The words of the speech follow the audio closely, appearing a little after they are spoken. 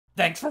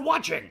Thanks for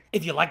watching.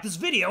 If you like this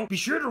video, be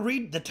sure to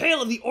read The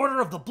Tale of the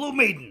Order of the Blue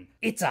Maiden.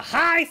 It's a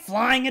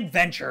high-flying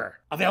adventure.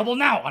 Available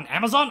now on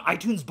Amazon,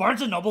 iTunes, Barnes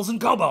 & Nobles, and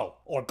Kobo.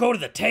 Or go to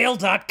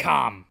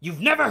thetale.com.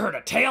 You've never heard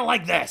a tale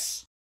like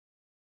this.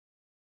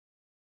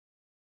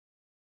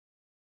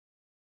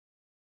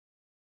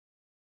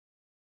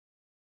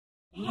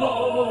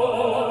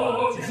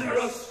 Lord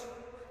Xerus!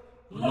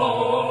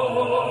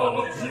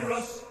 Lord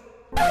Xerus!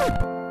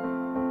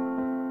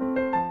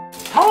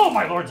 Hello,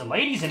 my lords and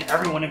ladies, and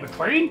everyone in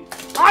between.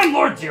 I'm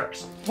Lord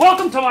Xerus.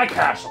 Welcome to my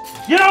castle.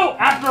 You know,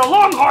 after a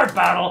long, hard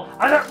battle,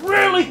 I got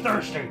really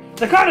thirsty.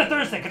 The kind of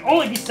thirst that can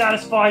only be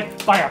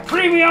satisfied by a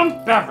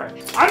premium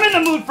beverage. I'm in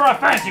the mood for a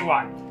fancy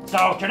one.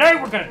 So today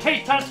we're gonna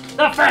taste test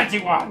the fancy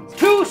ones.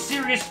 Two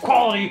serious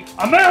quality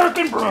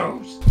American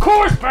brews.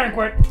 Coors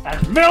Banquet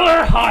and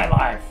Miller High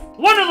Life.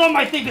 One of them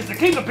I think is the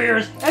king of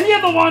beers, and the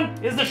other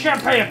one is the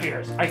champagne of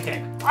beers, I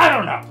think. I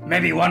don't know.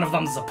 Maybe one of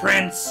them's the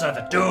prince, or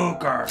the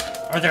duke, or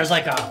there's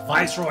like a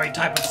viceroy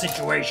type of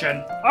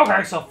situation.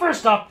 Okay, so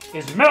first up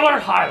is Miller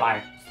High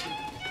Life.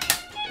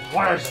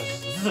 What is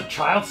this? Is this a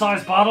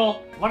child-sized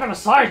bottle? Look at the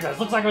size of this.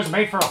 Looks like it was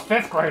made for a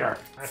 5th grader.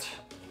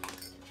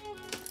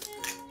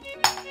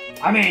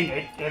 I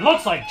mean, it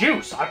looks like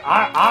juice.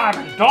 I'm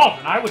an adult,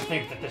 and I would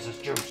think that this is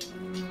juice.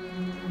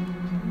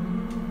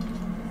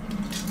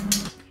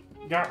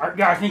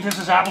 Yeah, I think this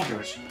is apple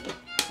juice.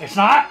 It's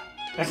not?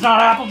 It's not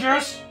apple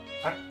juice?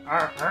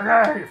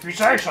 Okay, if you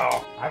say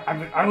so.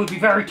 I would be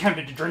very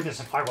tempted to drink this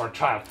if I were a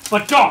child.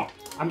 But don't!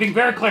 I'm being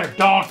very clear,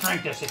 don't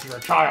drink this if you're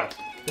a child.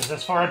 This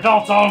is for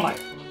adults only.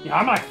 You know,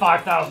 I'm like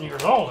 5,000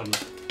 years old, and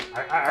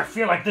I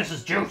feel like this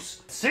is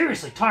juice.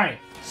 Seriously, tiny.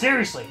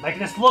 Seriously, like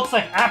this looks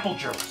like apple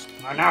juice.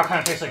 Now it kind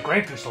of tastes like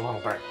grape juice a little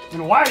bit. I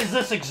mean, why does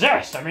this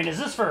exist? I mean, is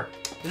this for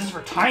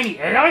tiny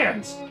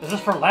aliens? Is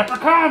this for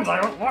leprechauns?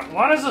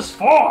 What is this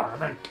for? I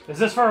mean, is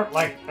this for,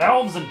 like,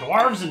 elves and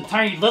dwarves and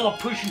tiny little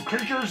pushing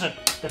creatures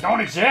that don't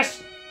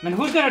exist? I mean,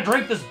 who's gonna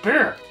drink this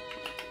beer?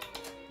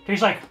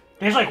 Tastes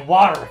like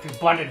water if you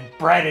blended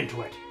bread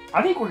into it.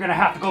 I think we're gonna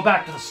have to go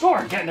back to the store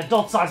and get an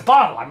adult-sized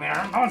bottle. I mean,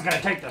 no one's gonna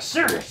take this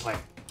seriously.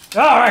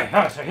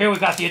 Alright, so here we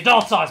got the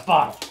adult-sized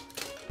bottle.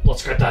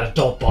 Let's get that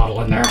adult bottle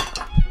in there.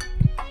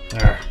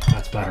 There,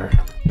 that's better.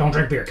 Don't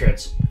drink beer,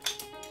 kids.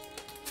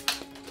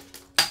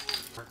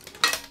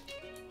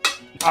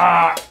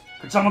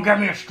 Could someone get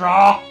me a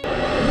straw?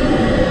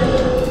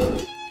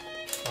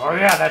 Oh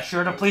yeah, that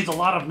sure to please a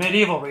lot of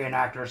medieval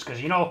reenactors,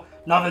 because you know,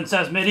 nothing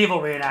says medieval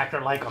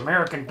reenactor like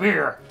American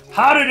beer.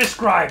 How to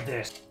describe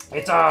this?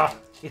 It's a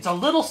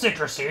little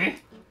citrusy,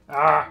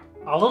 a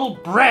little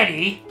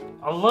bready,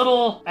 a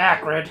little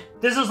acrid.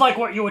 This is like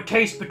what you would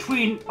taste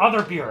between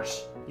other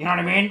beers. You know what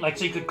I mean? Like,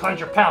 so you could cleanse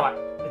your palate.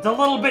 It's a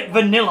little bit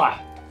vanilla.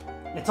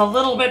 It's a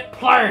little bit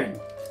plain.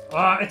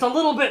 It's a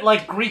little bit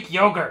like Greek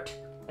yogurt,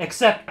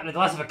 except with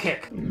less of a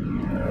kick.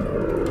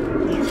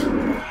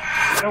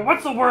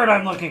 What's the word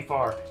I'm looking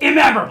for?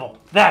 Immemorable.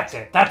 That's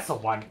it. That's the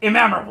one.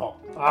 Immemorable.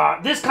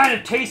 This kind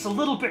of tastes a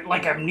little bit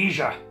like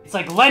amnesia. It's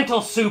like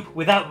lentil soup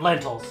without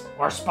lentils,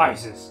 or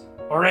spices,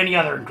 or any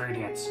other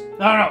ingredients.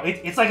 No,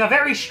 it's like a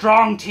very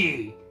strong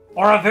tea,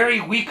 or a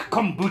very weak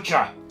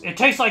kombucha. It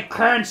tastes like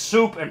canned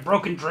soup and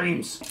broken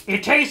dreams.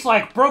 It tastes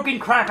like broken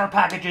cracker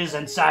packages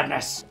and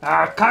sadness.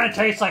 It kind of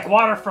tastes like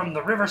water from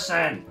the River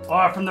Seine,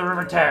 or from the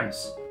River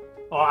Thames.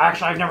 Well,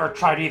 actually, I've never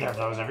tried either of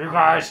those. Have you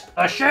guys?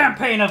 A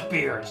champagne of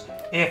beers.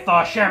 If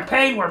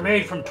champagne were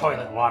made from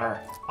toilet water.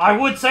 I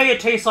would say it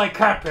tastes like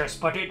cat piss,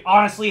 but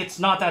honestly, it's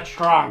not that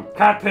strong.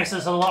 Cat piss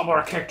is a lot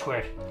more kick to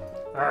it.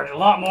 Or a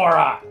lot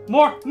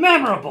more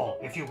memorable,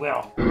 if you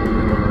will.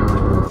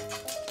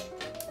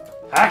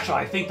 Actually,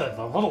 I think the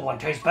little one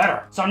tastes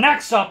better. So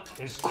next up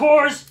is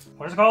Coors.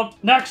 What is it called?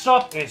 Next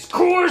up is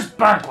Coors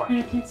Banquet.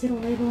 I can't see the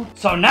label.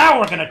 So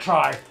now we're gonna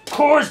try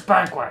Coors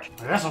Banquet.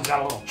 This one's got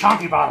a little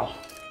chunky bottle.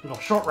 A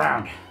little short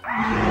round.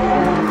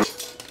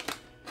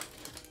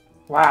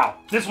 Wow,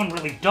 this one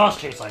really does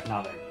taste like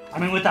nothing. I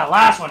mean, with that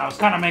last one, I was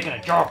kind of making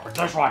a joke, but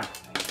this one,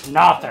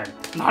 nothing.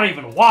 Not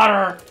even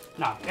water,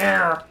 not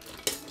air,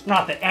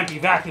 not the empty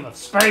vacuum of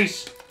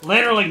space.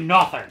 Literally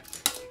nothing.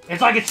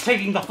 It's like it's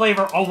taking the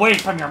flavor away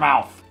from your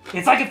mouth.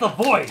 It's like if the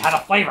void had a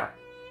flavor.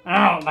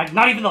 I don't know, like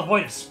not even the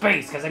void of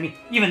space, because I mean,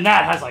 even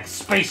that has like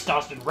space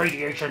dust and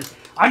radiation.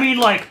 I mean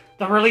like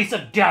the release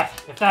of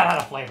death, if that had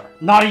a flavor.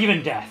 Not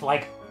even death,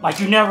 like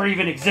you never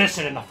even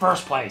existed in the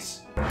first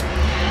place.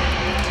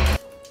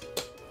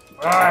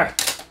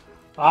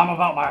 I'm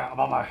about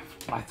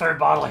my 3rd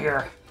bottle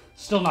here.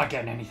 Still not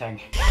getting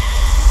anything.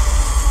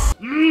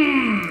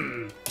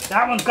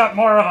 That one's got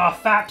more of a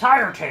fat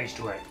tire taste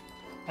to it.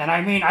 And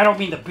I mean, I don't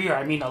mean the beer,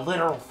 I mean a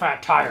literal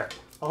fat tire.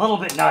 A little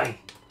bit nutty.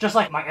 Just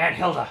like my Aunt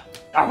Hilda.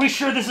 Are we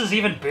sure this is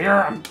even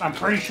beer? I'm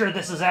pretty sure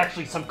this is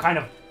actually some kind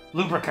of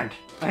lubricant.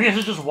 I think this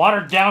is just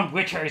watered down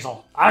witch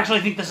hazel. I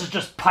actually think this is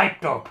just pipe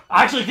dope.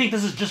 I actually think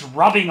this is just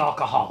rubbing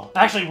alcohol.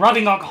 Actually,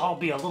 rubbing alcohol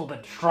would be a little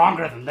bit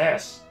stronger than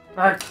this.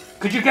 Alright,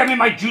 could you get me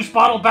my juice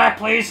bottle back,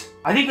 please?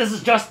 I think this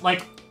is just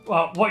like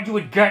what you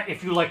would get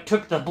if you like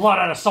took the blood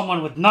out of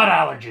someone with nut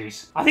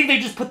allergies. I think they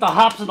just put the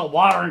hops in the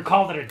water and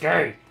called it a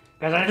day.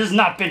 Because it has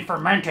not been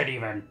fermented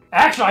even.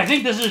 Actually, I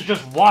think this is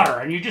just water,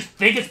 and you just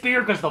think it's beer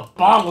because the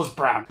bottle is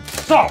brown.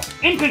 So,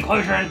 in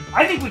conclusion,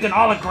 I think we can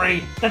all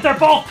agree that they're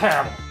both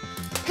terrible.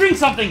 Drink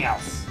something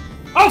else.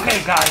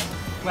 Okay, guys.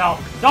 Well,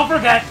 don't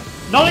forget,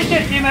 no le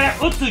temere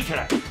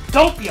utsuchere.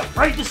 Don't be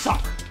afraid to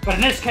suck. But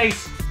in this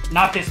case,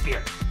 not this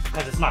beer,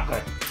 because it's not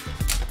good.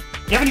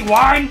 Do you have any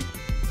wine?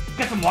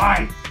 Get some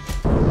wine.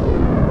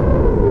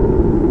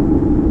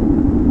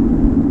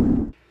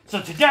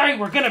 So today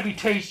we're gonna be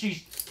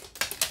tasties.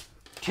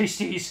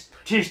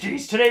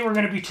 Today we're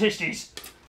gonna be tisties.